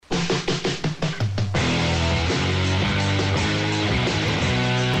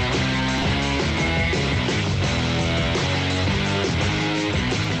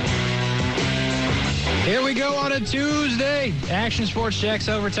we go on a Tuesday. Action Sports Jacks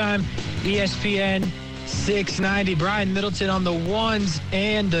Overtime, ESPN 690. Brian Middleton on the ones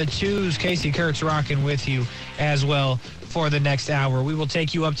and the twos. Casey Kurtz rocking with you as well for the next hour. We will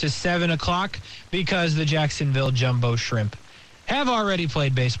take you up to 7 o'clock because the Jacksonville Jumbo Shrimp have already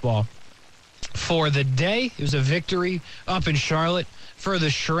played baseball for the day. It was a victory up in Charlotte for the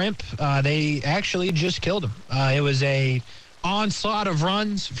Shrimp. They actually just killed them. It was a onslaught of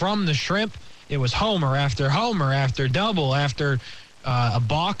runs from the Shrimp. It was homer after double after a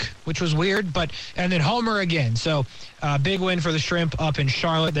balk, which was weird, and then homer again. So big win for the Shrimp up in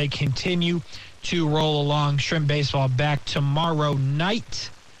Charlotte. They continue to roll along. Shrimp baseball back tomorrow night,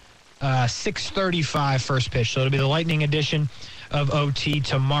 6:35 first pitch. So it'll be the Lightning edition of OT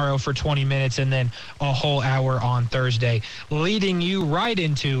tomorrow for 20 minutes and then a whole hour on Thursday, leading you right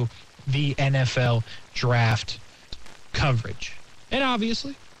into the NFL draft coverage. And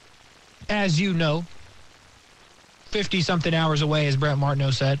obviously, as you know, 50-something hours away, as Brent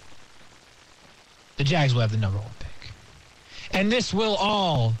Martineau said, the Jags will have the number one pick. And this will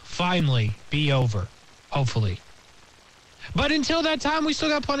all finally be over, hopefully. But until that time, we still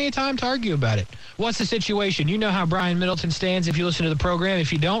got plenty of time to argue about it. What's the situation? You know how Brian Middleton stands if you listen to the program.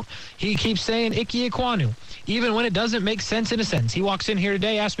 If you don't, he keeps saying Ike Ekwonu, even when it doesn't make sense in a sentence. He walks in here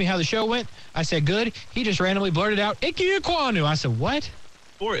today, asked me how the show went. I said, good. He just randomly blurted out, Ike Ekwonu. I said, what?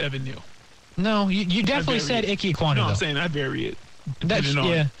 Or Evan Neal. No, you definitely said Ike Ekwonu. No, though. I'm saying I vary it. That's,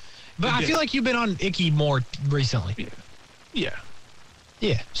 yeah. But I feel like you've been on Ike more recently. Yeah.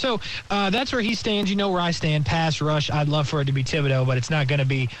 Yeah, so that's where he stands. You know where I stand. Pass rush. I'd love for it to be Thibodeau, but it's not going to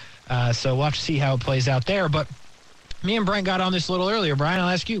be. So we'll have to see how it plays out there. But me and Brent got on this a little earlier. Brian, I'll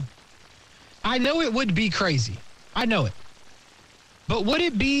ask you. I know it would be crazy. I know it. But would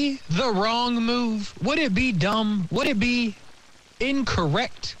it be the wrong move? Would it be dumb? Would it be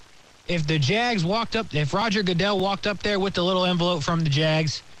incorrect if the Jags if Roger Goodell walked up there with the little envelope from the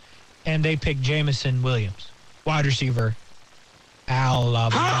Jags and they picked Jameson Williams, wide receiver,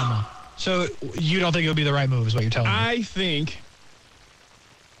 Alabama? So you don't think it would be the right move is what you're telling me? I think,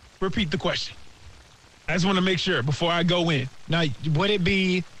 repeat the question. I just want to make sure before I go in. Now, would it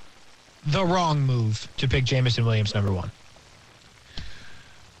be the wrong move to pick Jameson Williams number one?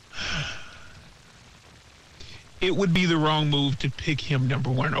 It would be the wrong move to pick him number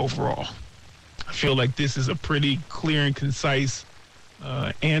one overall. I feel like this is a pretty clear and concise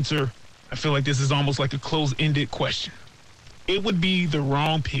answer. I feel like this is almost like a closed-ended question. It would be the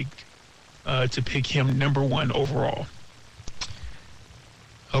wrong pick to pick him number one overall.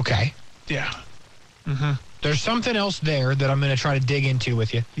 Okay. Yeah. Mm-hmm. There's something else there that I'm going to try to dig into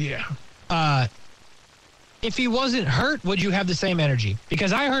with you. Yeah. If he wasn't hurt, would you have the same energy?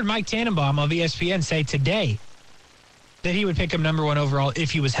 Because I heard Mike Tannenbaum of ESPN say today that he would pick him number one overall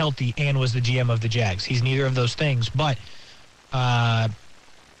if he was healthy and was the GM of the Jags. He's neither of those things. But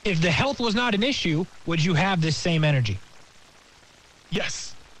if the health was not an issue, would you have this same energy?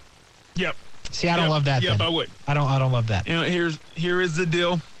 Yes. Yep. See, I don't love that. Yep, then. I would. I don't love that. You know, here is the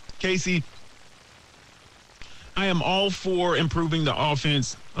deal, Casey. I am all for improving the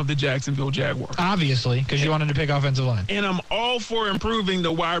offense of the Jacksonville Jaguars. Obviously, because you wanted to pick offensive line. And I'm all for improving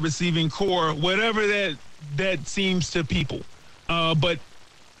the wide receiving core, whatever that seems to people. But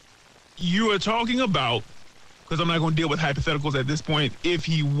you are talking about, because I'm not going to deal with hypotheticals at this point, if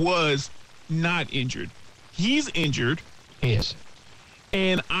he was not injured. He's injured. He is.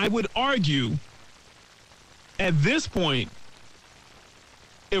 And I would argue at this point,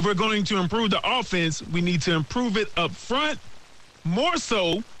 if we're going to improve the offense, we need to improve it up front more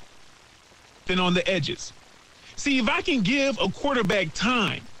so than on the edges. See, if I can give a quarterback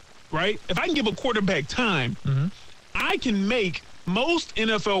time, right? If I can give a quarterback time, I can make most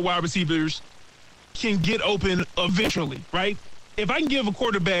NFL wide receivers can get open eventually, right? If I can give a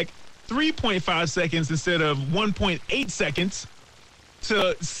quarterback 3.5 seconds instead of 1.8 seconds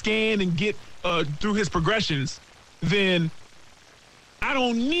to scan and get through his progressions, then I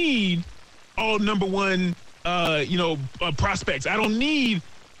don't need all number one, prospects. I don't need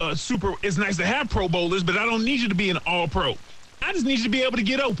it's nice to have Pro Bowlers, but I don't need you to be an all-pro. I just need you to be able to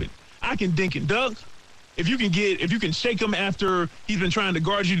get open. I can dink and dunk. If you can shake him after he's been trying to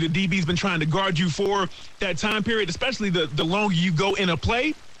guard you, the DB's been trying to guard you for that time period, especially the longer you go in a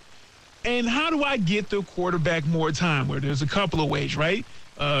play. And how do I get the quarterback more time? Where there's a couple of ways, right?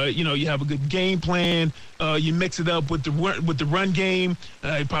 You have a good game plan. You mix it up with the run game.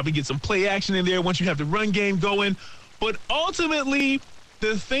 You probably get some play action in there once you have the run game going. But ultimately,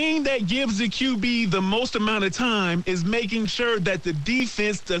 the thing that gives the QB the most amount of time is making sure that the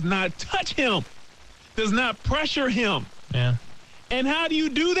defense does not touch him, does not pressure him. Yeah. And how do you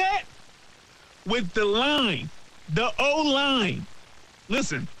do that? with the line, the O-line.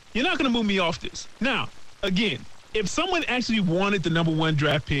 Listen, you're not going to move me off this. Now, again, if someone actually wanted the number one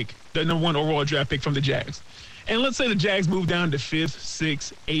overall draft pick from the Jags, and let's say the Jags move down to 5th,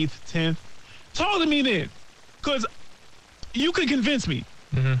 6th, 8th, 10th, talk to me then. Because you could convince me,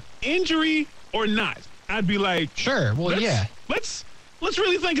 injury or not, I'd be like, sure, well, Let's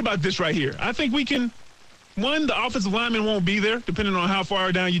really think about this right here. I think we can, one, the offensive lineman won't be there, depending on how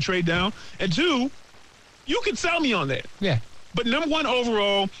far down you trade down. And two, you can sell me on that. Yeah. But number one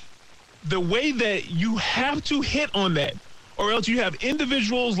overall, the way that you have to hit on that, or else you have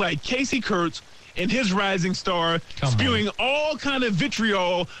individuals like Casey Kurtz and his rising star spewing all kind of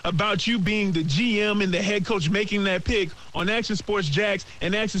vitriol about you being the GM and the head coach making that pick on Action Sports Jax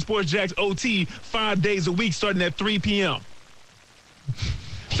and Action Sports Jax OT 5 days a week starting at 3 p.m.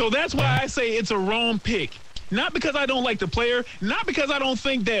 So that's why I say it's a wrong pick. Not because I don't like the player, not because I don't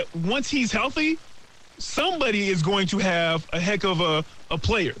think that once he's healthy, somebody is going to have a heck of a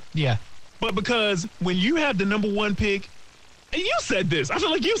player. Yeah. But because when you have the number one pick, and you said this, I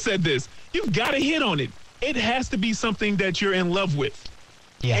feel like you said this, you've got to hit on it. It has to be something that you're in love with.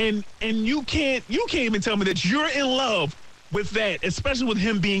 Yeah. And you can't even tell me that you're in love with that, especially with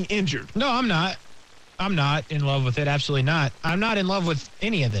him being injured. No, I'm not. I'm not in love with it. Absolutely not. I'm not in love with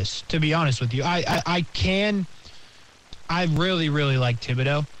any of this, to be honest with you. I really, really like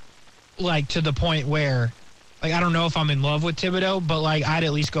Thibodeau. Like, to the point where, like, I don't know if I'm in love with Thibodeau, but, like, I'd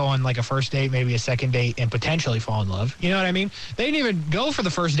at least go on, like, a first date, maybe a second date, and potentially fall in love. You know what I mean? They didn't even go for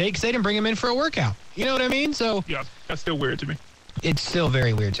the first date because they didn't bring him in for a workout. You know what I mean? So yeah, that's still weird to me. It's still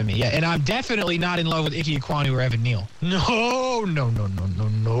very weird to me, yeah. And I'm definitely not in love with Ike Ekwonu or Evan Neal. No.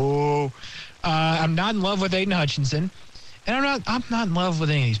 I'm not in love with Aiden Hutchinson, and I'm not in love with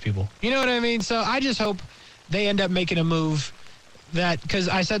any of these people. You know what I mean? So I just hope they end up making a move that, because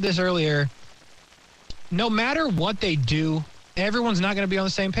I said this earlier, no matter what they do, everyone's not going to be on the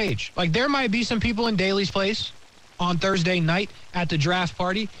same page. Like, there might be some people in Daly's place on Thursday night at the draft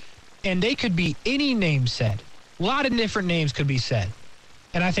party, and they could be any name said. A lot of different names could be said.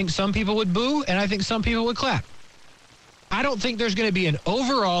 And I think some people would boo, and I think some people would clap. I don't think there's going to be an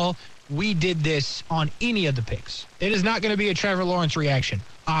overall, we did this on any of the picks. It is not going to be a Trevor Lawrence reaction,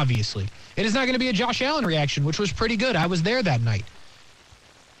 obviously. It is not going to be a Josh Allen reaction, which was pretty good. I was there that night.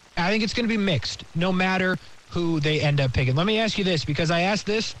 I think it's going to be mixed, no matter who they end up picking. Let me ask you this, because I asked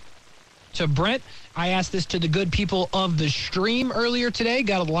this to Brent. I asked this to the good people of the stream earlier today.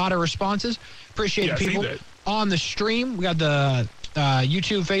 Got a lot of responses. Appreciate the people on the stream. We got the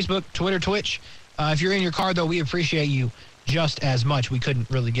YouTube, Facebook, Twitter, Twitch. If you're in your car, though, we appreciate you just as much. We couldn't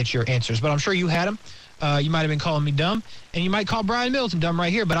really get your answers, but I'm sure you had them. You might have been calling me dumb, and you might call Brian Middleton dumb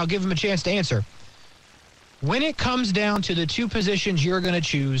right here, but I'll give him a chance to answer. When it comes down to the two positions you're going to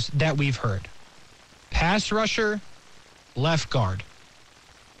choose that we've heard, pass rusher, left guard.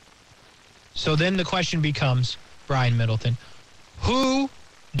 So then the question becomes, Brian Middleton, who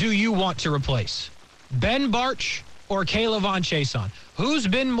do you want to replace? Ben Bartch or Caleb Von Chason? Who's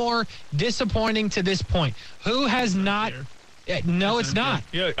been more disappointing to this point? Who has not? No, it's not.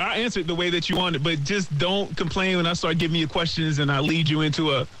 Yeah, I answered the way that you wanted, but just don't complain when I start giving you questions and I lead you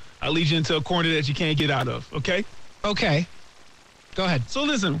into a corner that you can't get out of. Okay. Okay. Go ahead. So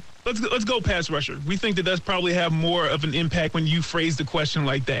listen, let's go pass rusher. We think that that's probably have more of an impact when you phrase the question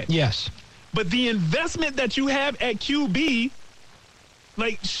like that. Yes. But the investment that you have at QB,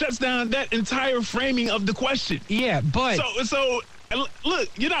 like, shuts down that entire framing of the question. Yeah, but so look,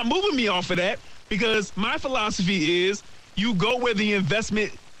 you're not moving me off of that, because my philosophy is you go where the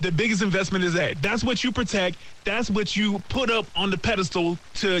biggest investment is at. That's what you protect. That's what you put up on the pedestal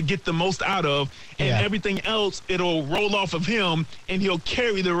to get the most out of. And everything else, it'll roll off of him, and he'll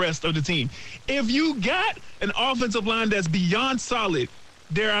carry the rest of the team. If you got an offensive line that's beyond solid,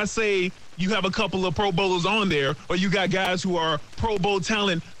 dare I say, you have a couple of Pro Bowlers on there, or you got guys who are Pro Bowl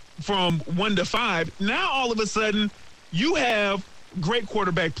talent from 1 to 5. Now, all of a sudden, you have great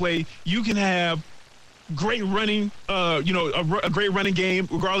quarterback play. You can have great running, a great running game,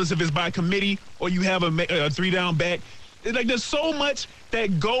 regardless if it's by committee or you have a three-down back. Like, there's so much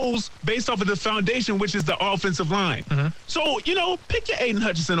that goes based off of the foundation, which is the offensive line. Mm-hmm. So, pick your Aiden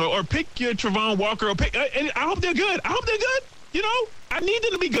Hutchinson or pick your Travon Walker, or and I hope they're good. I need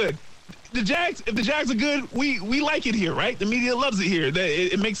them to be good. If the Jags are good, we like it here, right? The media loves it here.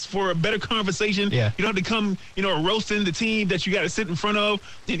 It makes for a better conversation. Yeah. You don't have to come, roasting the team that you got to sit in front of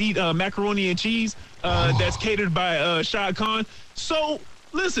and eat macaroni and cheese that's catered by Shad Khan. So,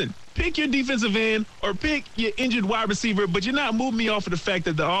 listen, pick your defensive end or pick your injured wide receiver, but you're not moving me off of the fact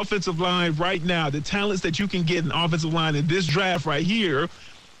that the offensive line right now, the talents that you can get in the offensive line in this draft right here,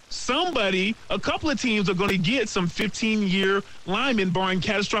 a couple of teams are going to get some 15-year linemen barring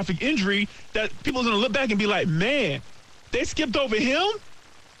catastrophic injury that people are going to look back and be like, man, they skipped over him?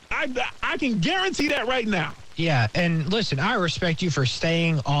 I can guarantee that right now. Yeah, and listen, I respect you for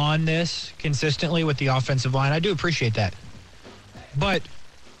staying on this consistently with the offensive line. I do appreciate that. But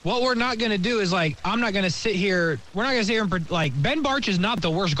what we're not going to do is, like, I'm not going to sit here. We're not going to sit here and, like, Ben Bartch is not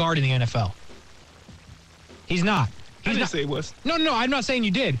the worst guard in the NFL. He's not. I didn't say it was. No, I'm not saying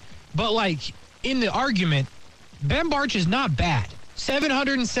you did. But, like, in the argument, Ben Bartch is not bad.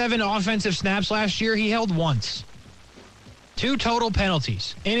 707 offensive snaps last year. He held once. 2 total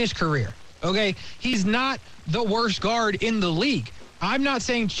penalties in his career. Okay? He's not the worst guard in the league. I'm not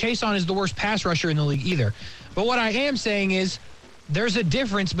saying Chason is the worst pass rusher in the league either. But what I am saying is there's a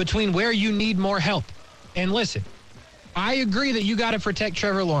difference between where you need more help. And listen, I agree that you got to protect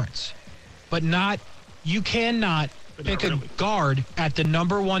Trevor Lawrence. But you cannot pick a guard at the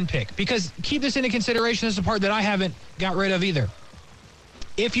number 1 pick. Because keep this into consideration. This is the part that I haven't got rid of either.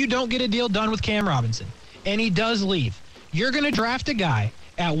 If you don't get a deal done with Cam Robinson and he does leave, you're going to draft a guy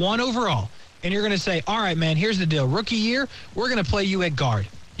at 1 overall, and you're going to say, all right, man, here's the deal. Rookie year, we're going to play you at guard.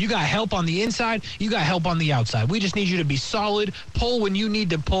 You got help on the inside. You got help on the outside. We just need you to be solid, pull when you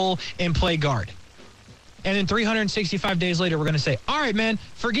need to pull, and play guard. And then 365 days later, we're going to say, all right, man,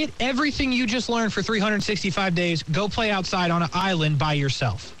 forget everything you just learned for 365 days. Go play outside on an island by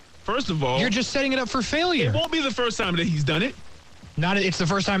yourself. First of all, you're just setting it up for failure. It won't be the first time that he's done it. It's the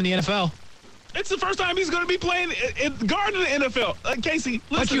first time in the NFL. It's the first time he's going to be playing guard in the NFL. Casey,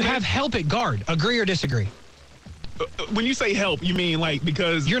 listen. But you have help at guard. Agree or disagree? When you say help, you mean like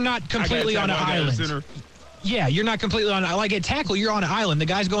because you're not completely on an island. Yeah, you're not completely on. Like at tackle, you're on an island. The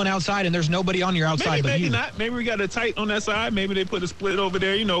guy's going outside, and there's nobody on your outside. Maybe but you. Not. Maybe we got a tight on that side. Maybe they put a split over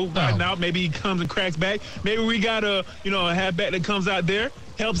there. Right now. Maybe he comes and cracks back. Maybe we got a halfback that comes out there,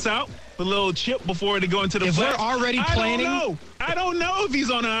 helps out. A little chip before they go into the flex. If we're already planning, I don't know if he's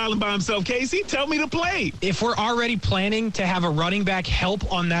on an island by himself, Casey. Tell me to play. If we're already planning to have a running back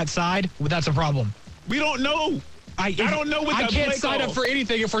help on that side, well, that's a problem. We don't know. I don't know what that I can't sign up for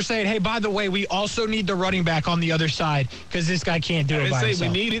anything if we're saying, hey, by the way, we also need the running back on the other side because this guy can't do it by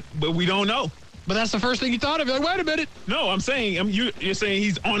himself. We need it, but we don't know. But that's the first thing you thought of. You're like, wait a minute. No, I'm saying you're saying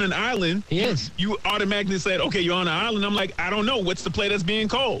he's on an island. He is. You automatically said, okay, you're on an island. I'm like, I don't know. What's the play that's being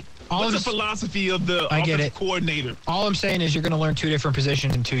called? What's the philosophy of the offensive coordinator? All I'm saying is you're going to learn 2 different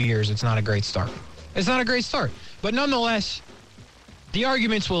positions in 2 years. It's not a great start. It's not a great start. But nonetheless, the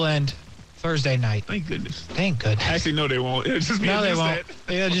arguments will end Thursday night. Thank goodness. Thank goodness. Actually, no, they won't. It'll just be they won't.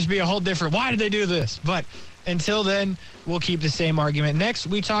 It'll just be a whole different. Why did they do this? But until then, we'll keep the same argument. Next,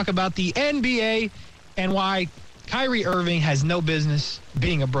 we talk about the NBA and why Kyrie Irving has no business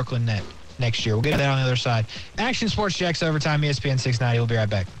being a Brooklyn Net next year. We'll get to that on the other side. Action Sports Jacks Overtime, ESPN 690. We'll be right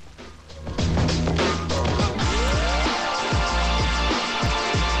back.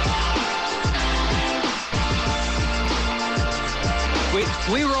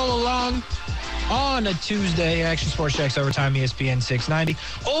 We roll along on a Tuesday. Action Sports Jacks Overtime, ESPN 690.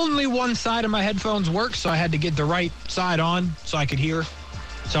 Only one side of my headphones works, so I had to get the right side on so I could hear.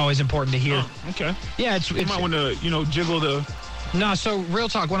 It's always important to hear. Oh, okay. Yeah, you might want to, jiggle the. No, so real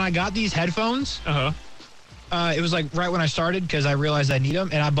talk. When I got these headphones, it was like right when I started because I realized I need them,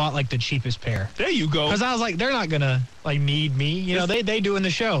 and I bought like the cheapest pair. There you go. Because I was like, they're not gonna like need me. They do in the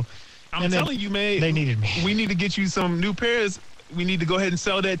show. I'm telling you, man. They needed me. We need to get you some new pairs. We need to go ahead and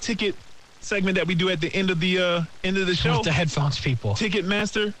sell that ticket segment that we do at the end of the show. With the headphones people.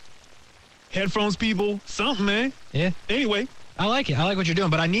 Ticketmaster, headphones people, something, man. Yeah. Anyway. I like it. I like what you're doing,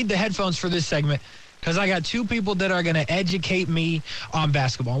 but I need the headphones for this segment because I got 2 people that are going to educate me on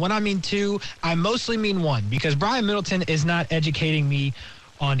basketball. When I mean 2, I mostly mean 1 because Brian Middleton is not educating me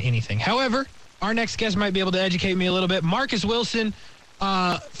on anything. However, our next guest might be able to educate me a little bit. Marcus Wilson,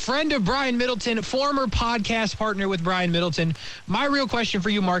 friend of Brian Middleton, former podcast partner with Brian Middleton. My real question for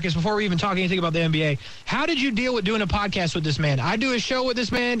you, Marcus, before we even talk anything about the NBA, how did you deal with doing a podcast with this man? I do a show with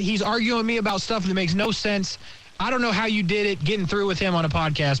this man. He's arguing with me about stuff that makes no sense. I don't know how you did it getting through with him on a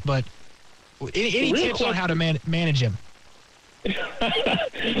podcast, but any tips on how to manage him?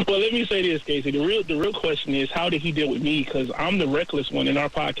 Well, let me say this, Casey. The real question is, how did he deal with me? Because I'm the reckless one in our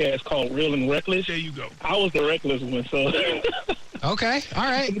podcast called Real and Reckless. There you go. I was the reckless one, so. Okay, all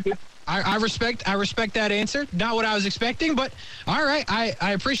right. I respect that answer. Not what I was expecting, but all right.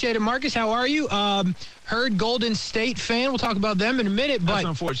 I appreciate it, Marcus. How are you? Heard Golden State fan. We'll talk about them in a minute. But that's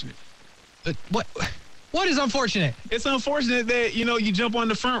unfortunate. What is unfortunate? It's unfortunate that, you jump on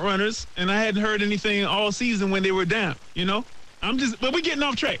the front runners, and I hadn't heard anything all season when they were down, But we're getting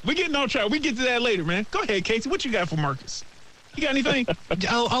off track. We get to that later, man. Go ahead, Casey. What you got for Marcus? You got anything?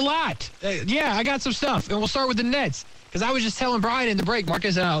 A lot. Yeah, I got some stuff. And we'll start with the Nets. Because I was just telling Brian in the break,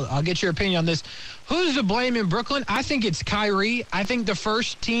 Marcus, and I'll get your opinion on this. Who's to blame in Brooklyn? I think it's Kyrie. I think the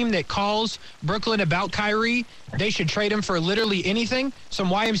first team that calls Brooklyn about Kyrie, they should trade him for literally anything. Some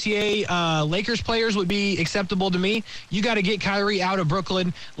YMCA Lakers players would be acceptable to me. You got to get Kyrie out of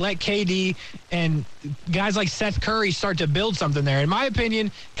Brooklyn, let KD and guys like Seth Curry start to build something there. In my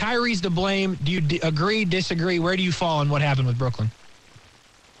opinion, Kyrie's to blame. Do you agree, disagree? Where do you fall on what happened with Brooklyn?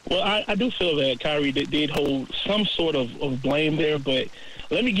 Well, I do feel that Kyrie did hold some sort of blame there, but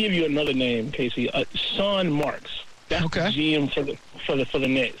let me give you another name, Casey. Sean Marks. That's okay. The GM for the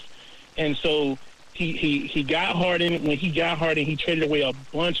Nets. And so he got Harden. When he got Harden, he traded away a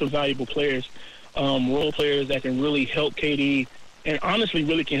bunch of valuable players, role players that can really help KD and honestly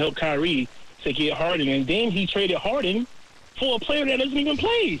really can help Kyrie to get Harden. And then he traded Harden for a player that doesn't even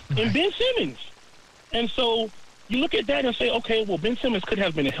play, in Ben Simmons. And so you look at that and say, okay, well, Ben Simmons could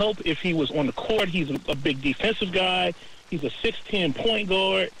have been a help if he was on the court. He's a big defensive guy. He's a 6'10" point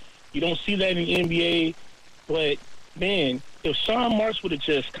guard. You don't see that in the NBA. But, man, if Sean Marks would have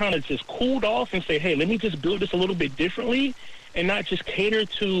just kind of just cooled off and say, hey, let me just build this a little bit differently and not just cater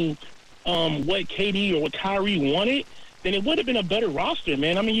to what KD or what Kyrie wanted, then it would have been a better roster,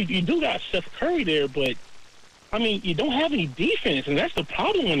 man. I mean, you do got Seth Curry there, but, I mean, you don't have any defense, and that's the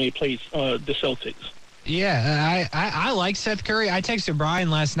problem when they play the Celtics. Yeah, I like Seth Curry. I texted Brian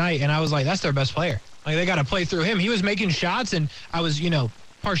last night, and I was like, that's their best player. Like, they got to play through him. He was making shots, and I was,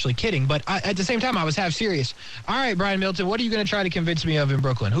 partially kidding. But at the same time, I was half serious. All right, Brian Milton, what are you going to try to convince me of in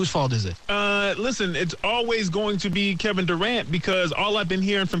Brooklyn? Whose fault is it? Listen, it's always going to be Kevin Durant because all I've been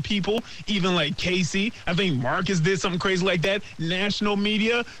hearing from people, even like Casey, I think Marcus did something crazy like that, national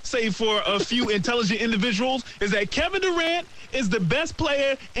media, save for a few intelligent individuals, is that Kevin Durant is the best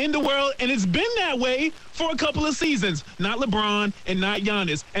player in the world, and it's been that way for a couple of seasons. Not LeBron and not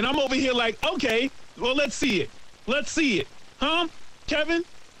Giannis. And I'm over here like, okay, well, let's see it. Let's see it. Huh? Kevin,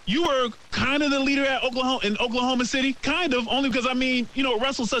 you were kind of the leader at Oklahoma City, kind of, only because,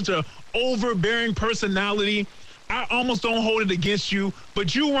 Russell's such a overbearing personality. I almost don't hold it against you,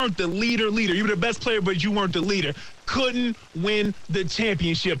 but you weren't the leader. You were the best player, but you weren't the leader. Couldn't win the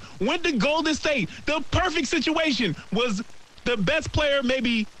championship. Went to Golden State. The perfect situation. Was the best player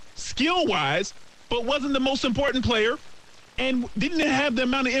maybe skill-wise, but wasn't the most important player, and didn't have the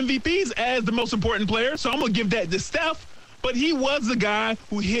amount of MVPs as the most important player, so I'm going to give that to Steph. But he was the guy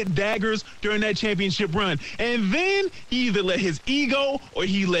who hit daggers during that championship run. And then he either let his ego or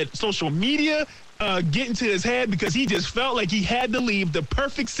he let social media get into his head because he just felt like he had to leave the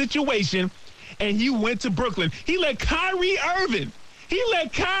perfect situation, and he went to Brooklyn. He let Kyrie Irving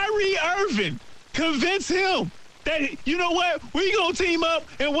convince him that, you know what, we're going to team up,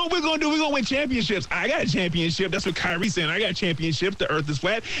 and what we're going to do, we're going to win championships. I got a championship. That's what Kyrie's saying. I got a championship. The earth is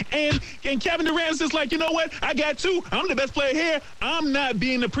flat. And Kevin Durant's just like, you know what, I got two. I'm the best player here. I'm not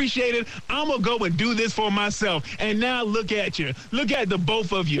being appreciated. I'm going to go and do this for myself. And now look at you. Look at the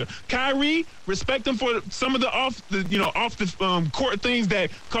both of you. Kyrie, respect him for some of the off the court things that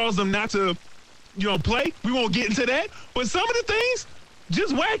cause them not to, play. We won't get into that. But some of the things,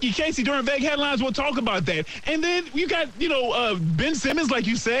 just wacky. Casey, during vague headlines, we'll talk about that. And then you got, Ben Simmons, like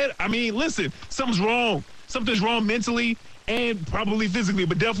you said. I mean, listen, something's wrong. Something's wrong mentally and probably physically,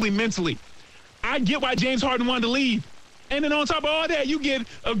 but definitely mentally. I get why James Harden wanted to leave. And then on top of all that, you get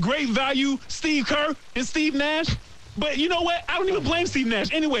a great value Steve Kerr and Steve Nash. But you know what? I don't even blame Steve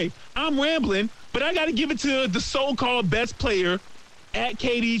Nash. Anyway, I'm rambling, but I got to give it to the so-called best player at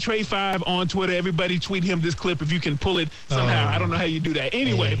KD Trey 5 on Twitter. Everybody tweet him this clip if you can pull it somehow. I don't know how you do that.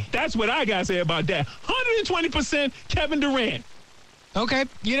 Anyway, That's what I got to say about that. 120% Kevin Durant. Okay,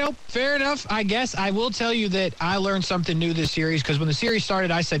 fair enough. I guess I will tell you that I learned something new this series because when the series started,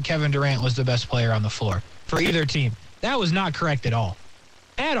 I said Kevin Durant was the best player on the floor for either team. That was not correct at all.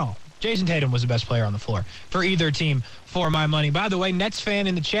 At all. Jason Tatum was the best player on the floor for either team for my money. By the way, Nets fan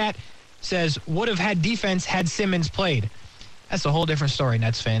in the chat says, would have had defense had Simmons played. That's a whole different story,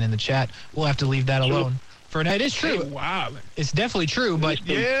 Nets fan in the chat. We'll have to leave that alone. For now, it is true. Wow. It's definitely true, but,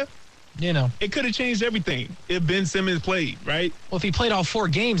 yeah, it could have changed everything if Ben Simmons played, right? Well, if he played all 4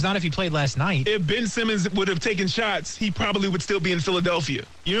 games, not if he played last night. If Ben Simmons would have taken shots, he probably would still be in Philadelphia.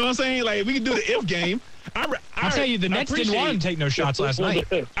 You know what I'm saying? Like, we can do the if game. I'll tell you, the Nets didn't want him to take no shots last night.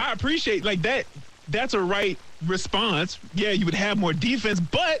 I appreciate, that. That's a right response. Yeah, you would have more defense,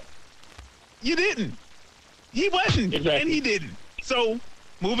 but you didn't. He wasn't, and he didn't. So,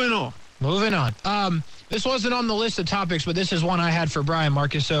 moving on. This wasn't on the list of topics, but this is one I had for Brian,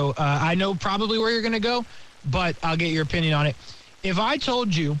 Marcus. So, I know probably where you're going to go, but I'll get your opinion on it. If I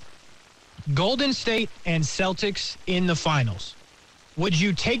told you Golden State and Celtics in the finals. Would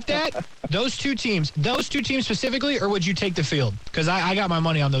you take that, those two teams specifically, or would you take the field? Because I got my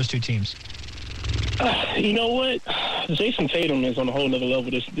money on those two teams. You know what? Jason Tatum is on a whole nother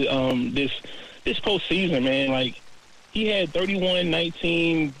level this postseason, man. Like, he had 31,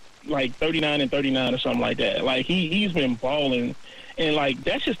 19, like 39 and 39 or something like that. Like, he's been balling. And, like,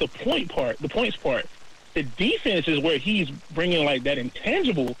 that's just the points part. The defense is where he's bringing, like, that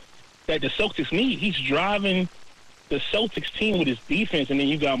intangible that the Celtics need. He's driving the Celtics team with his defense, and then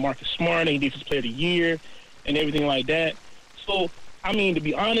you got Marcus Smart, and Defensive Player of the Year, and everything like that. So, I mean, to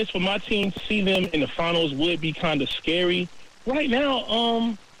be honest, for my team to see them in the finals would be kind of scary. Right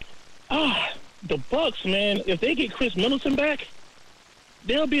now, the Bucks, man, if they get Chris Middleton back,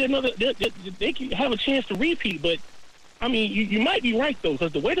 there'll be another. They can have a chance to repeat. But I mean, you might be right though,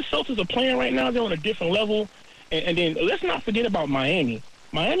 because the way the Celtics are playing right now, they're on a different level. And then let's not forget about Miami.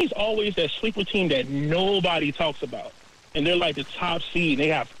 Miami's always that sleeper team that nobody talks about, and they're like the top seed. They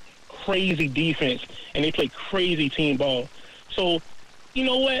have crazy defense, and they play crazy team ball. So, you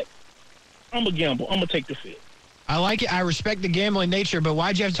know what? I'm going to gamble. I'm going to take the field. I like it. I respect the gambling nature, but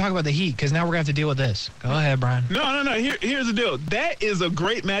why'd you have to talk about the Heat? Because now we're going to have to deal with this. Go ahead, Brian. No. Here's the deal. That is a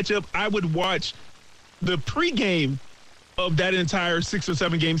great matchup. I would watch the pregame of that entire 6 or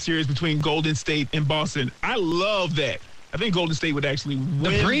 7 game series between Golden State and Boston. I love that. I think Golden State would actually win. The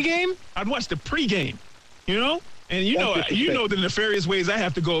pregame? I'd watch the pregame, And you know the nefarious ways I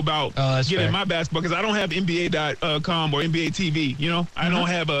have to go about getting my basketball, because I don't have NBA.com or NBA TV. I don't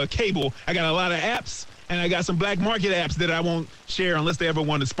have cable. I got a lot of apps, and I got some black market apps that I won't share unless they ever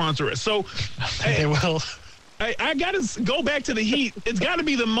want to sponsor us. So they will. I got to go back to the Heat. It's got to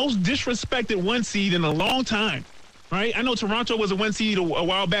be the most disrespected 1 seed in a long time. Right? I know Toronto was a 1 seed a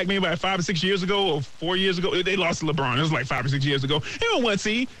while back, maybe like 5 or 6 years ago or 4 years ago. They lost to LeBron. It was like 5 or 6 years ago. They were 1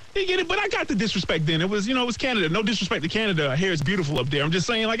 seed. They get it, but I got the disrespect then. It was Canada. No disrespect to Canada. Hair is beautiful up there. I'm just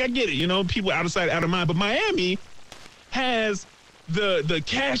saying, like, I get it. People out of sight, out of mind. But Miami has the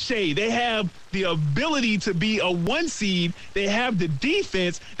cachet. They have the ability to be a 1 seed. They have the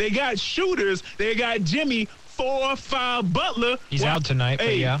defense. They got shooters. They got Jimmy 4-5 Butler. He's out tonight,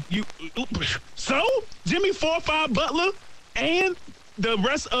 but yeah. So Jimmy 4-5 Butler and the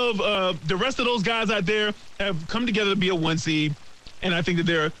rest of those guys out there have come together to be a 1 seed, and I think that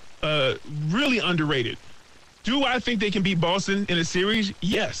they're really underrated. Do I think they can beat Boston in a series?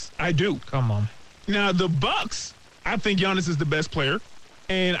 Yes, I do. Come on. Now the Bucks, I think Giannis is the best player,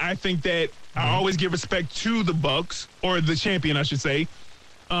 and I think that I always give respect to the Bucks, or the champion, I should say.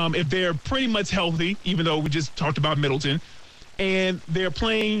 If they're pretty much healthy, even though we just talked about Middleton, and they're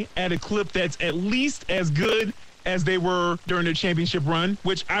playing at a clip that's at least as good as they were during their championship run,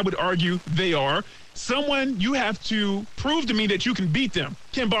 which I would argue they are. You have to prove to me that you can beat them.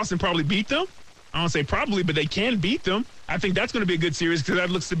 Can Boston probably beat them? I don't say probably, but they can beat them. I think that's going to be a good series, because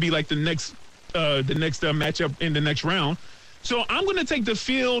that looks to be like the next matchup in the next round. So I'm going to take the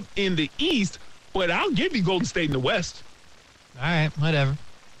field in the East, but I'll give you Golden State in the West. All right, whatever.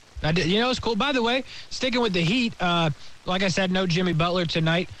 It's cool. By the way, sticking with the Heat, like I said, no Jimmy Butler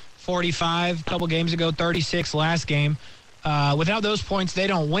tonight. 45 a couple games ago, 36 last game. Without those points, they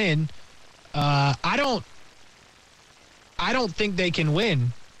don't win. I don't think they can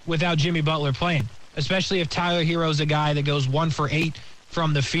win without Jimmy Butler playing, especially if Tyler Hero's a guy that goes 1 for 8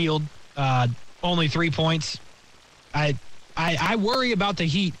 from the field, only 3 points. I worry about the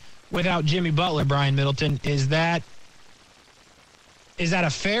Heat without Jimmy Butler, Brian Middleton. Is that a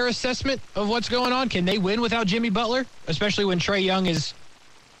fair assessment of what's going on? Can they win without Jimmy Butler, especially when Trae Young is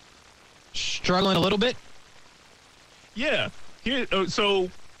struggling a little bit? Yeah.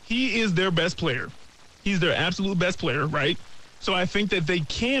 So he is their best player. He's their absolute best player, right? So I think that they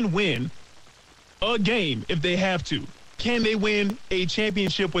can win a game if they have to. Can they win a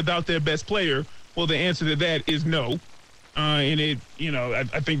championship without their best player? Well, the answer to that is no. I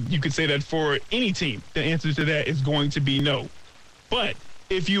think you could say that for any team. The answer to that is going to be no. But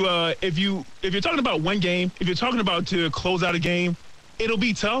if you're talking about one game, if you're talking about to close out a game, it'll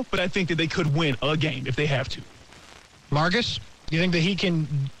be tough. But I think that they could win a game if they have to. Marcus, do you think that he can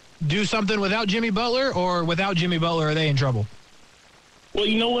do something without Jimmy Butler, or without Jimmy Butler, are they in trouble? Well,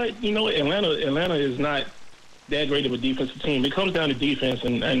 you know what? Atlanta is not that great of a defensive team. It comes down to defense,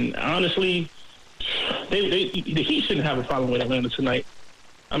 and honestly, the Heat shouldn't have a problem with Atlanta tonight.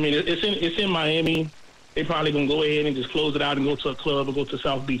 I mean, it's in Miami. They probably going to go ahead and just close it out and go to a club or go to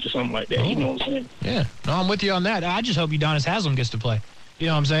South Beach or something like that. Oh. You know what I'm saying? Yeah. No, I'm with you on that. I just hope Udonis Haslem gets to play. You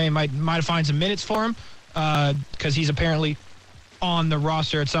know what I'm saying? Might find some minutes for him because he's apparently on the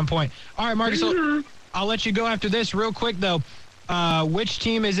roster at some point. All right, Marcus, I'll let you go after this real quick, though. Which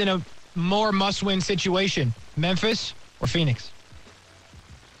team is in more must-win situation, Memphis or Phoenix?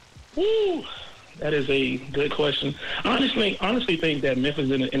 Woo, that is a good question. I honestly think that Memphis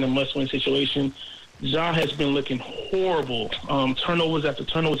is in a must-win situation. Ja has been looking horrible, turnovers after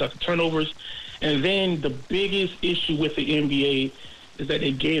turnovers after turnovers. And then the biggest issue with the NBA is that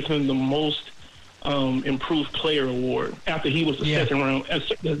they gave him the most improved player award after he was the second round,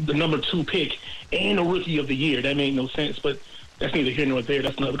 the number 2 pick and a rookie of the year. That made no sense, but that's neither here nor there.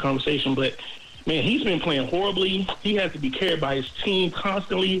 That's another conversation. But, man, he's been playing horribly. He has to be carried by his team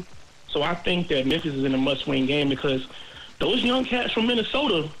constantly. So I think that Memphis is in a must-win game because those young cats from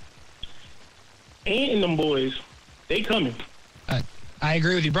Minnesota and them boys, they coming. I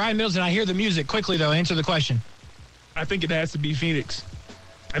agree with you. Brian Middleton, I hear the music. Quickly, though, answer the question. I think it has to be Phoenix.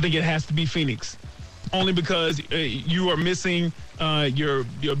 Only because you are missing your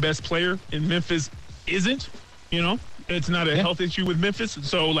best player, and Memphis isn't. You know, it's not a health issue with Memphis.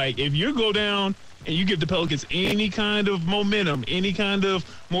 So, like, if you go down and you give the Pelicans any kind of momentum, any kind of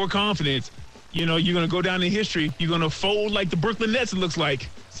more confidence, you know, you're going to go down in history. You're going to fold like the Brooklyn Nets, it looks like.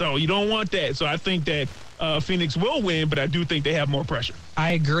 So you don't want that. So I think that Phoenix will win, but I do think they have more pressure.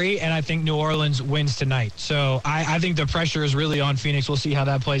 I agree, and I think New Orleans wins tonight. So I think the pressure is really on Phoenix. We'll see how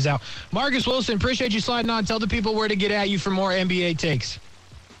that plays out. Marcus Wilson, appreciate you sliding on. Tell the people where to get at you for more NBA takes.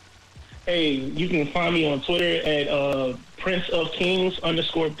 Hey, you can find me on Twitter at Prince of Kings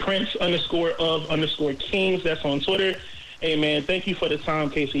 _Prince_of_Kings. That's on Twitter. Hey, man, thank you for the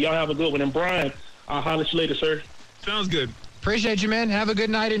time, Casey. Y'all have a good one. And Brian, I'll holler at you later, sir. Sounds good. Appreciate you, man. Have a good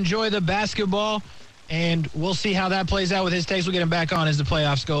night. Enjoy the basketball. And we'll see how that plays out with his takes. We'll get him back on as the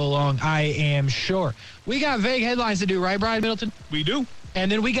playoffs go along, I am sure. We got vague headlines to do, right, Brian Middleton? We do.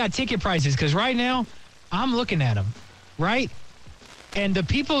 And then we got ticket prices, because right now I'm looking at them, right? And the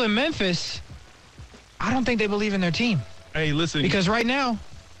people in Memphis, I don't think they believe in their team. Hey, listen. Because right now,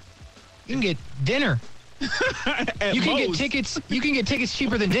 you can get dinner. You can get tickets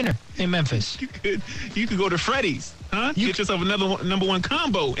cheaper than dinner in Memphis. You could go to Freddy's, huh? Get yourself another number one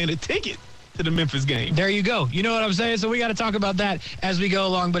combo and a ticket to the Memphis game. There you go. You know what I'm saying? So we got to talk about that as we go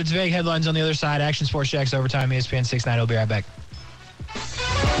along, but it's vague headlines on the other side. Action Sports Jacks Overtime, ESPN 690. We'll be right back.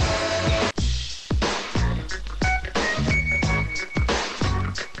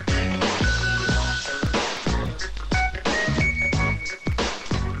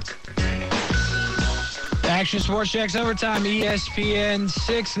 Action Sports Jacks Overtime, ESPN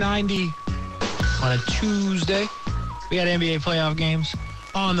 690 on a Tuesday. We got NBA playoff games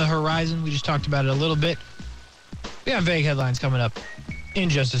on the horizon. We just talked about it a little bit. We got vague headlines coming up in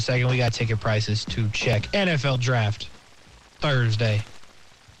just a second. We got ticket prices to check. NFL Draft Thursday.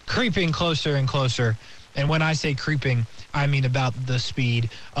 Creeping closer and closer. And when I say creeping, I mean about the speed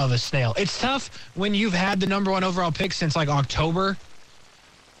of a snail. It's tough when you've had the number 1 overall pick since like October.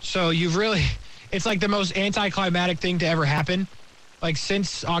 So you've really... It's like the most anticlimactic thing to ever happen. Like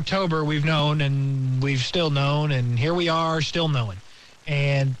since October, we've known and we've still known, and here we are still knowing.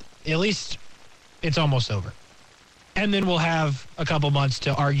 And at least it's almost over. And then we'll have a couple months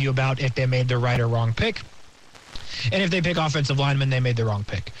to argue about if they made the right or wrong pick. And if they pick offensive linemen, they made the wrong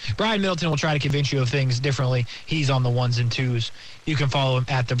pick. Brian Middleton will try to convince you of things differently. He's on the 1s and 2s. You can follow him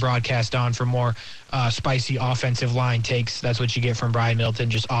at the broadcast on for more spicy offensive line takes. That's what you get from Brian Middleton,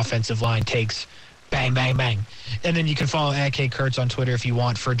 just offensive line takes. Bang, bang, bang. And then you can follow at K Kurtz on Twitter if you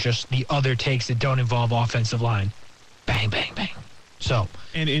want for just the other takes that don't involve offensive line. Bang, bang, bang. So.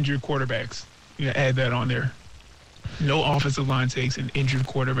 And injured quarterbacks. You gotta add that on there. No offensive line takes and injured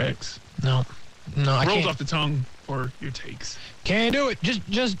quarterbacks. No, I can't. Rolls off the tongue for your takes. Can't do it.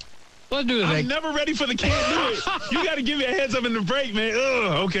 Just let's do it. I'm never ready for the can't do it. You got to give me a heads up in the break, man.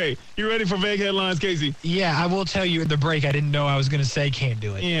 Ugh, okay. You ready for vague headlines, Casey? Yeah, I will tell you in the break. I didn't know I was going to say can't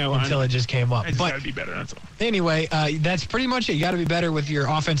do it until it just came up. I just got to be better, that's all. Anyway, that's pretty much it. You got to be better with your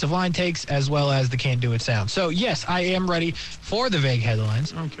offensive line takes as well as the can't do it sound. So, yes, I am ready for the vague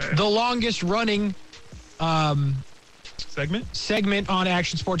headlines. Okay. The longest running segment on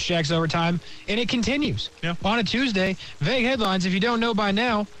Action Sports Jacks Overtime, and it continues. Yeah. On a Tuesday, vague headlines. If you don't know by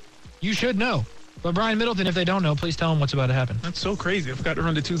now, you should know. But Brian Middleton, if they don't know, please tell them what's about to happen. That's so crazy. I forgot to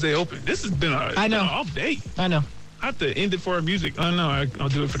run the Tuesday Open. This has been an off day. I know. I have to end it for our music. Oh, no, I'll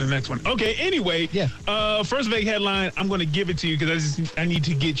do it for the next one. Okay, anyway. Yeah. First vague headline, I'm going to give it to you because I need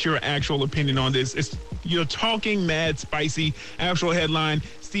to get your actual opinion on this. It's You're talking mad spicy. Actual headline,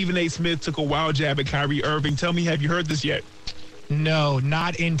 Stephen A. Smith took a wild jab at Kyrie Irving. Tell me, have you heard this yet? No,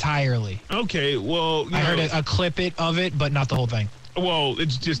 not entirely. Okay, well... I heard a clip of it, but not the whole thing. Well,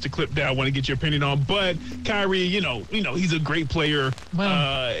 it's just a clip that I want to get your opinion on. But Kyrie, you know, he's a great player.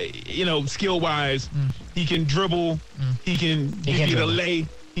 Well, skill-wise, he can dribble. He can give you the lay.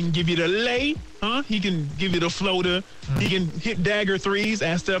 He can give you the lay, huh? He can give you the floater. He can hit dagger threes,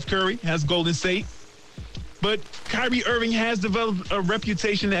 as Steph Curry has Golden State. But Kyrie Irving has developed a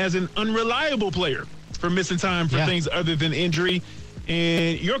reputation as an unreliable player for missing time for things other than injury.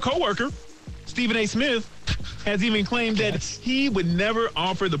 And your coworker, Stephen A. Smith, has even claimed that he would never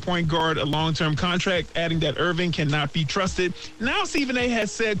offer the point guard a long-term contract, adding that Irving cannot be trusted. Now Stephen A.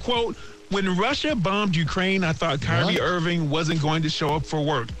 has said, quote, "When Russia bombed Ukraine, I thought Kyrie Irving wasn't going to show up for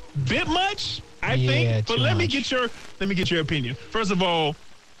work." Bit much, I think. But let me get your opinion. First of all,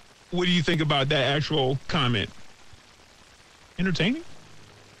 what do you think about that actual comment? Entertaining?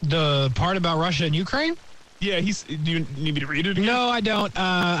 The part about Russia and Ukraine? Yeah, do you need me to read it again? No, I don't.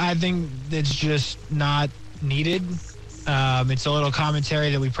 I think it's just not needed. It's a little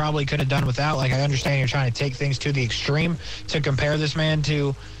commentary that we probably could have done without. Like, I understand you're trying to take things to the extreme to compare this man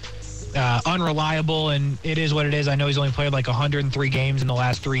to unreliable, and it is what it is. I know he's only played like 103 games in the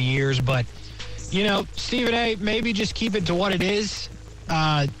last 3 years, but, you know, Stephen A., maybe just keep it to what it is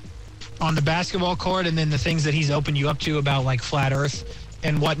on the basketball court, and then the things that he's opened you up to about, like, flat earth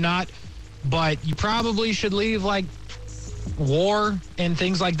and whatnot. But you probably should leave, like, war and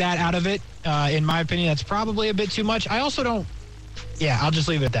things like that out of it. In my opinion, that's probably a bit too much. I also don't. Yeah, I'll just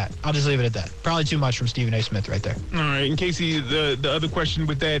leave it at that. Probably too much from Stephen A. Smith right there. All right. And Casey, the other question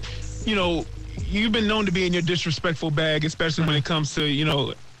with that, you know, you've been known to be in your disrespectful bag, especially when it comes to, you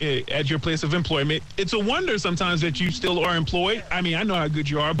know, at your place of employment. It's a wonder sometimes that you still are employed. I mean, I know how good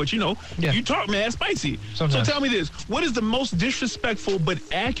you are, but, you know, you talk mad spicy. Sometimes. So tell me this. What is the most disrespectful but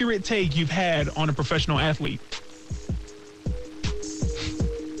accurate take you've had on a professional athlete?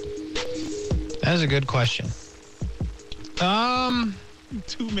 That is a good question.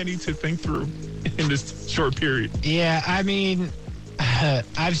 Too many to think through in this short period. Yeah, I mean,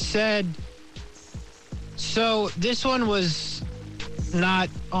 I've said... So this one was not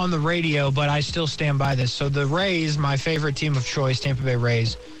on the radio, but I still stand by this. So the Rays, my favorite team of choice, Tampa Bay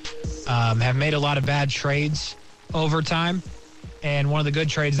Rays, have made a lot of bad trades over time. And one of the good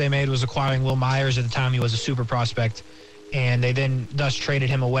trades they made was acquiring Will Myers. At the time, he was a super prospect. And they then thus traded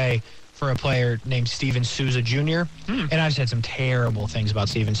him away for a player named Steven Souza Jr. And I've said some terrible things about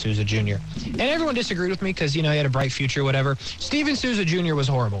Steven Souza Jr. And everyone disagreed with me because, you know, he had a bright future, whatever. Steven Souza Jr. was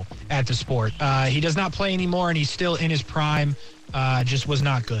horrible at the sport. He does not play anymore, and he's still in his prime. Just was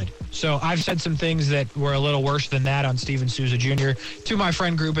not good. So I've said some things that were a little worse than that on Steven Souza Jr. to my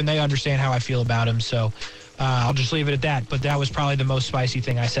friend group, and they understand how I feel about him. So I'll just leave it at that. But that was probably the most spicy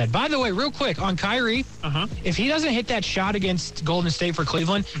thing I said. By the way, real quick, on Kyrie, if he doesn't hit that shot against Golden State for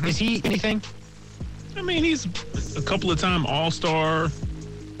Cleveland, is he anything? I mean, he's a couple of time All-Star,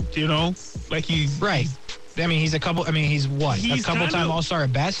 you know, like he's... Right. I mean, he's what? He's a couple time All-Star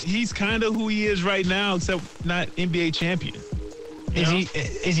at best? He's kind of who he is right now, except not NBA champion. Is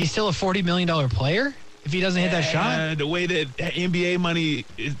he still a $40 million player if he doesn't hit that shot? The way that NBA money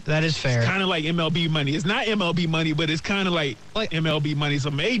is, that is fair. It's kind of like MLB money. It's not MLB money, but it's kind of like MLB money. So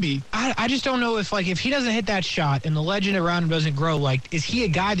maybe I just don't know if he doesn't hit that shot and the legend around him doesn't grow. Like, is he a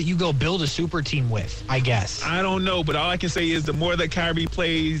guy that you go build a super team with? I guess I don't know, but all I can say is the more that Kyrie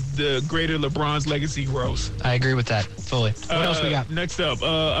plays, the greater LeBron's legacy grows. I agree with that fully. What else we got? Next up,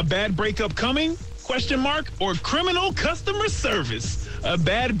 a bad breakup coming? ? Or criminal customer service? A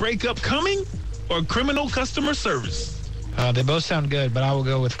bad breakup coming? Or criminal customer service? They both sound good, but I will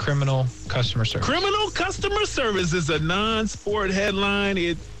go with criminal customer service. Criminal customer service is a non-sport headline.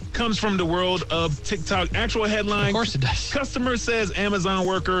 It comes from the world of TikTok. Actual headline. Of course it does. Customer says Amazon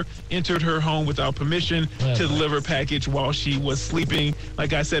worker entered her home without permission to deliver package while she was sleeping.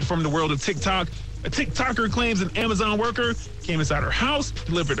 Like I said, from the world of TikTok. A TikToker claims an Amazon worker came inside her house,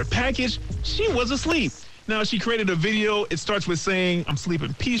 delivered a package. She was asleep. Now, she created a video. It starts with saying, "I'm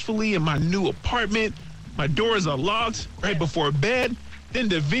sleeping peacefully in my new apartment. My doors are locked right before bed." Then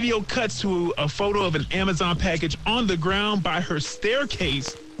the video cuts to a photo of an Amazon package on the ground by her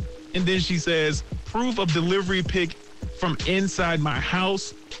staircase. And then she says, "Proof of delivery pic from inside my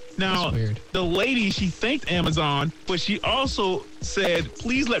house." Now, the lady, she thanked Amazon, but she also said,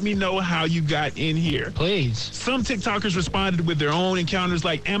 "Please let me know how you got in here." Please. Some TikTokers responded with their own encounters,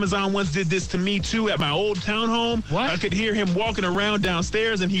 like, "Amazon once did this to me, too, at my old townhome. What? I could hear him walking around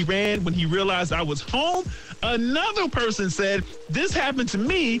downstairs, and he ran when he realized I was home." Another person said, "This happened to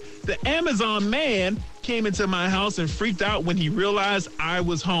me. The Amazon man came into my house and freaked out when he realized I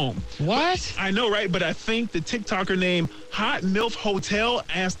was home." What? I know, right? But I think the TikToker named Hot MILF Hotel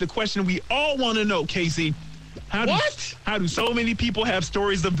asked the question we all want to know, Casey. How do so many people have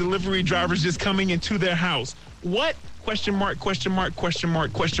stories of delivery drivers just coming into their house? What? ? Why?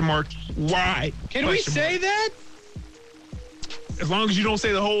 Can we say that? As long as you don't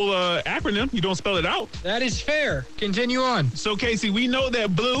say the whole acronym, you don't spell it out. That is fair. Continue on. So, Casey, we know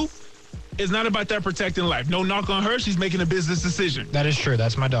that Blue is not about that protecting life. No knock on her. She's making a business decision. That is true.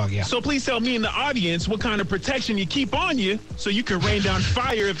 That's my dog, yeah. So please tell me in the audience what kind of protection you keep on you so you can rain down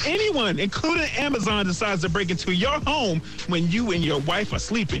fire if anyone, including Amazon, decides to break into your home when you and your wife are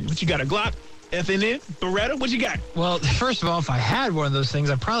sleeping. What you got, a Glock? FNN? Beretta? What you got? Well, first of all, if I had one of those things,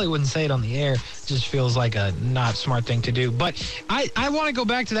 I probably wouldn't say it on the air. It just feels like a not smart thing to do. But I want to go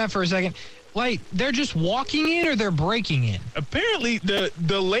back to that for a second. Like, they're just walking in or they're breaking in? Apparently, the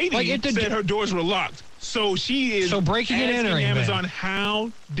lady said her doors were locked. So she is breaking and entering Amazon, then.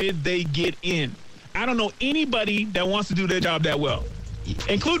 how did they get in? I don't know anybody that wants to do their job that well.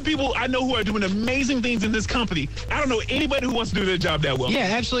 Include people I know who are doing amazing things in this company. I don't know anybody who wants to do their job that well. Yeah,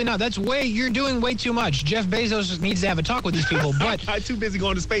 absolutely not. You're doing way too much. Jeff Bezos needs to have a talk with these people, but I'm too busy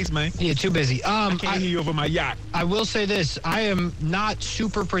going to space, man. Yeah, too busy. I can't hear you over my yacht. I will say this: I am not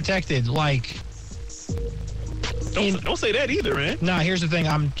super protected. Like, don't say that either, man. Nah, here's the thing: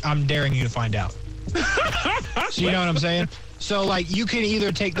 I'm daring you to find out. So you know what I'm saying? So like, you can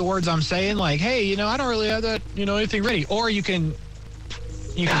either take the words I'm saying, like, hey, I don't really have that, anything ready, or you can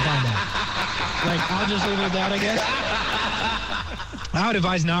find out. Like, I'll just leave it at that, I guess. I would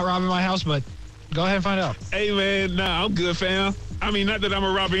advise not robbing my house, but go ahead and find out. Hey, man, nah, I'm good, fam. I mean, not that I'm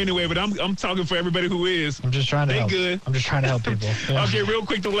a robber anyway, but I'm talking for everybody who is. I'm just trying to help. Good. I'm just trying to help people. Yeah. Okay, real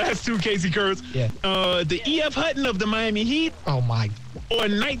quick, the last two, Casey Kurtz. Yeah. The E.F. Hutton of the Miami Heat. Oh, my. Or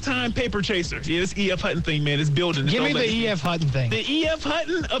nighttime paper chaser. Yeah, this E.F. Hutton thing, man, it's building. Give me the E.F. Hutton thing. The E.F.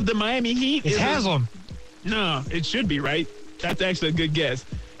 Hutton of the Miami Heat. It's Haslam. No, it should be, right? That's actually a good guess.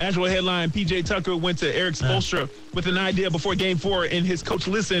 Actual headline, P.J. Tucker went to Eric Spoelstra with an idea before Game 4, and his coach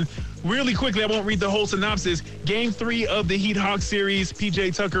listened. Really quickly, I won't read the whole synopsis. Game 3 of the Heat-Hawks series,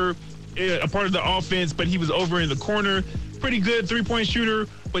 P.J. Tucker, a part of the offense, but he was over in the corner. Pretty good three-point shooter,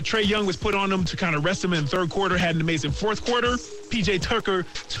 but Trae Young was put on him to kind of rest him in the third quarter, had an amazing fourth quarter. P.J. Tucker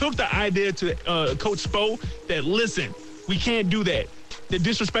took the idea to Coach Spo that, listen, we can't do that. They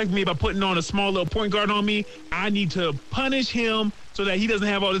disrespect me by putting on a small little point guard on me. I need to punish him so that he doesn't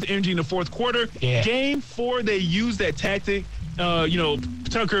have all this energy in the fourth quarter. Yeah. Game 4, they use that tactic.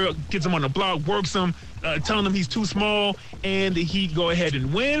 Tucker gets him on the block, works him, telling him he's too small, and the Heat go ahead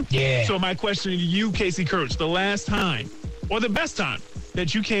and win. Yeah. So my question to you, Casey Kurtz, the last time or the best time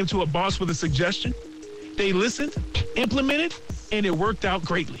that you came to a boss with a suggestion, they listened, implemented, and it worked out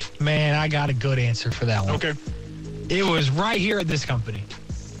greatly. Man, I got a good answer for that one. Okay. It was right here at this company.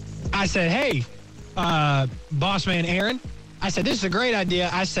 I said, hey, boss man Aaron, I said, this is a great idea.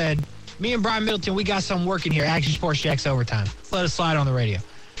 I said, me and Brian Middleton, we got something working here. Action Sports Jacks Overtime. Let us slide on the radio.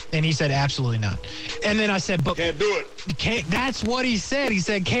 And he said, absolutely not. And then I said, but can't do it. Can't. That's what he said. He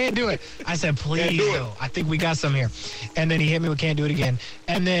said, can't do it. I said, please do. I think we got some here. And then he hit me with can't do it again.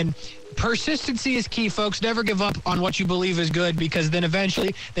 And then persistency is key, folks. Never give up on what you believe is good, because then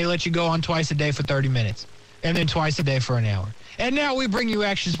eventually they let you go on twice a day for 30 minutes. And then twice a day for an hour. And now we bring you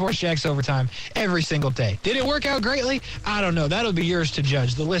Action Sports Jacks Overtime every single day. Did it work out greatly? I don't know. That'll be yours to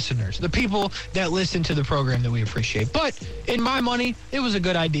judge, the listeners, the people that listen to the program that we appreciate. But in my money, it was a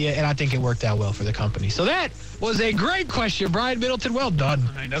good idea, and I think it worked out well for the company. So that was a great question, Brian Middleton. Well done.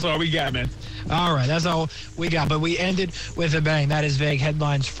 All right, that's all we got, man. All right, that's all we got. But we ended with a bang. That is Vague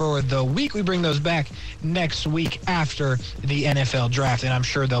Headlines for the week. We bring those back next week after the NFL draft, and I'm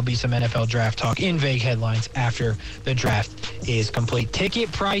sure there'll be some NFL draft talk in Vague Headlines after the draft is complete.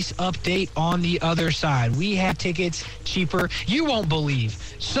 Ticket price update on the other side. We have tickets cheaper. You won't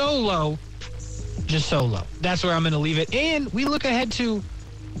believe. So low, just so low. That's where I'm going to leave it. And we look ahead to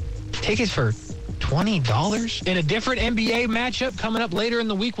tickets for $20 in a different NBA matchup coming up later in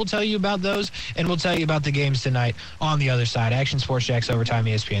the week. We'll tell you about those, and we'll tell you about the games tonight on the other side. Action Sports Jacks Overtime,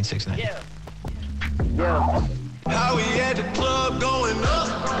 ESPN 690. Yeah. Now we at the club going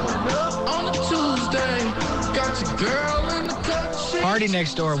up on a Tuesday. Got your girl in the cut. Party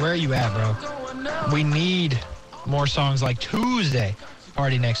Next Door, where are you at, bro? We need more songs like Tuesday.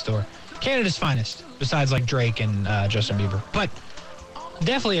 Party Next Door. Canada's finest, besides like Drake and Justin Bieber. But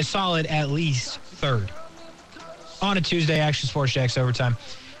definitely a solid at least third. On a Tuesday, Action Sports Jacks Overtime.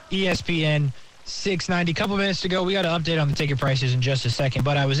 ESPN 690. Couple minutes to go. We got an update on the ticket prices in just a second.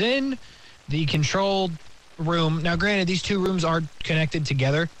 But I was in the controlled room. Now, granted, these two rooms are connected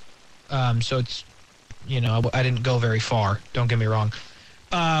together. So it's, I didn't go very far. Don't get me wrong.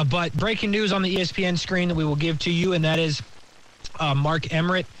 But breaking news on the ESPN screen that we will give to you, and that is Mark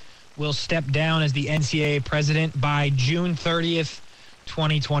Emmert will step down as the NCAA president by June 30th,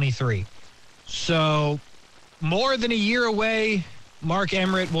 2023. So more than a year away, Mark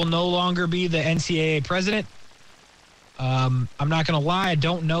Emmert will no longer be the NCAA president. I'm not going to lie. I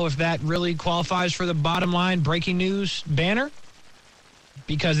don't know if that really qualifies for the bottom line breaking news banner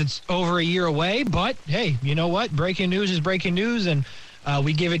because it's over a year away. But, hey, you know what? Breaking news is breaking news, and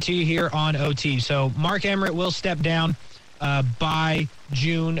we give it to you here on OT. So Mark Emmert will step down by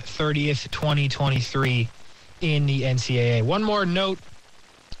June 30th, 2023 in the NCAA. One more note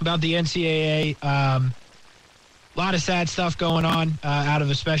about the NCAA. A lot of sad stuff going on out of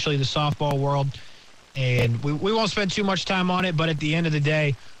especially the softball world. And we won't spend too much time on it, but at the end of the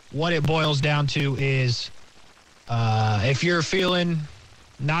day, what it boils down to is if you're feeling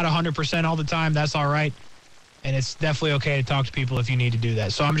not 100% all the time, that's all right. And it's definitely okay to talk to people if you need to do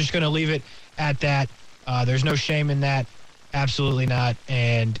that. So I'm just going to leave it at that. There's no shame in that. Absolutely not.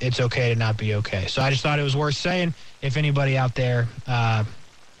 And it's okay to not be okay. So I just thought it was worth saying if anybody out there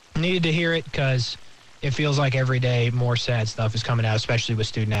needed to hear it, because it feels like every day more sad stuff is coming out, especially with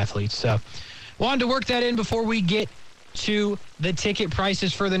student athletes. So wanted to work that in before we get to the ticket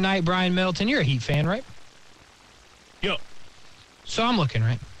prices for the night. Brian Middleton, you're a Heat fan, right? Yep. So I'm looking,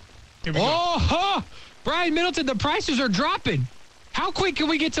 right? Here we go. Oh, Brian Middleton, the prices are dropping. How quick can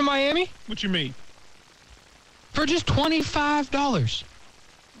we get to Miami? What you mean? For just $25.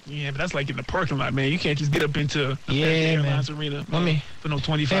 Yeah, but that's like in the parking lot, man. You can't just get up into Yeah, Airlines man. Arena Let me- for no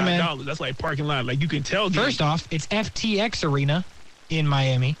 $25. Hey, man. That's like parking lot. Like you can tell. First off, it's FTX Arena in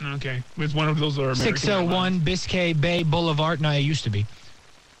Miami. Okay, it's one of those are American 601 Biscay Bay Boulevard. No, it used to be.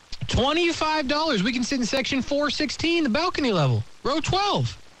 $25. We can sit in section 416, the balcony level, row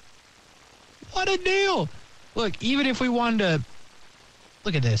 12. What a deal. Look, even if we wanted to,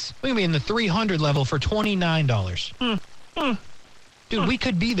 look at this. We can be in the 300 level for $29. Dude, we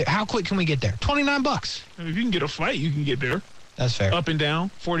could be there. How quick can we get there? $29. If you can get a flight, you can get there. That's fair. Up and down,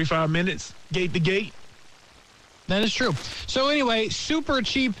 45 minutes, gate to gate. That is true. So anyway, super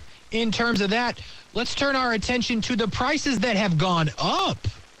cheap in terms of that. Let's turn our attention to the prices that have gone up.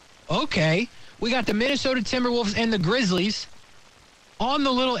 Okay. We got the Minnesota Timberwolves and the Grizzlies. On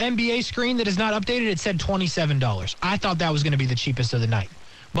the little NBA screen that is not updated, it said $27. I thought that was going to be the cheapest of the night.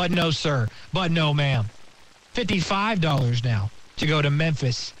 But no, sir. But no, ma'am. $55 now to go to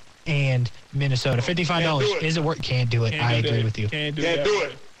Memphis and Minnesota. $55. Is it worth? Can't do it. I agree with you. Can't do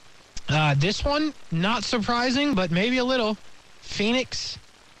it. This one, not surprising, but maybe a little. Phoenix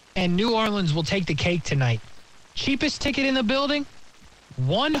and New Orleans will take the cake tonight. Cheapest ticket in the building,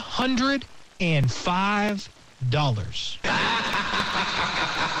 $105.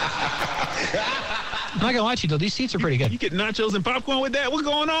 I'm not going to lie to you, though. These seats are pretty good. You get nachos and popcorn with that? What's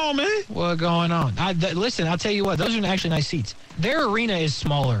going on, man? What's going on? Listen, I'll tell you what. Those are actually nice seats. Their arena is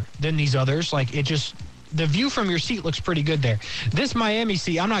smaller than these others. Like, the view from your seat looks pretty good there. This Miami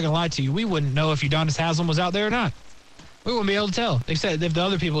seat, I'm not going to lie to you, we wouldn't know if Udonis Haslem was out there or not. We wouldn't be able to tell, except if the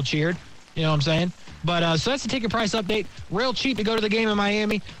other people cheered. You know what I'm saying? But so that's the ticket price update. Real cheap to go to the game in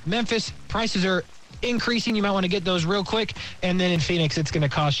Miami. Memphis, prices are increasing. You might want to get those real quick. And then in Phoenix, it's going to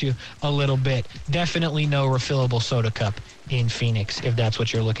cost you a little bit. Definitely no refillable soda cup in Phoenix if that's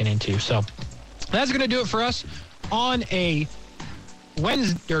what you're looking into. So that's going to do it for us on a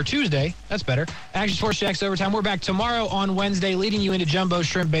Wednesday or Tuesday. That's better. Action Sports Jacks Overtime. We're back tomorrow on Wednesday, leading you into Jumbo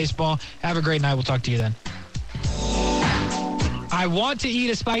Shrimp Baseball. Have a great night. We'll talk to you then. I want to eat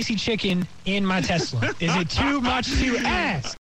a spicy chicken in my Tesla. Is it too much to ask?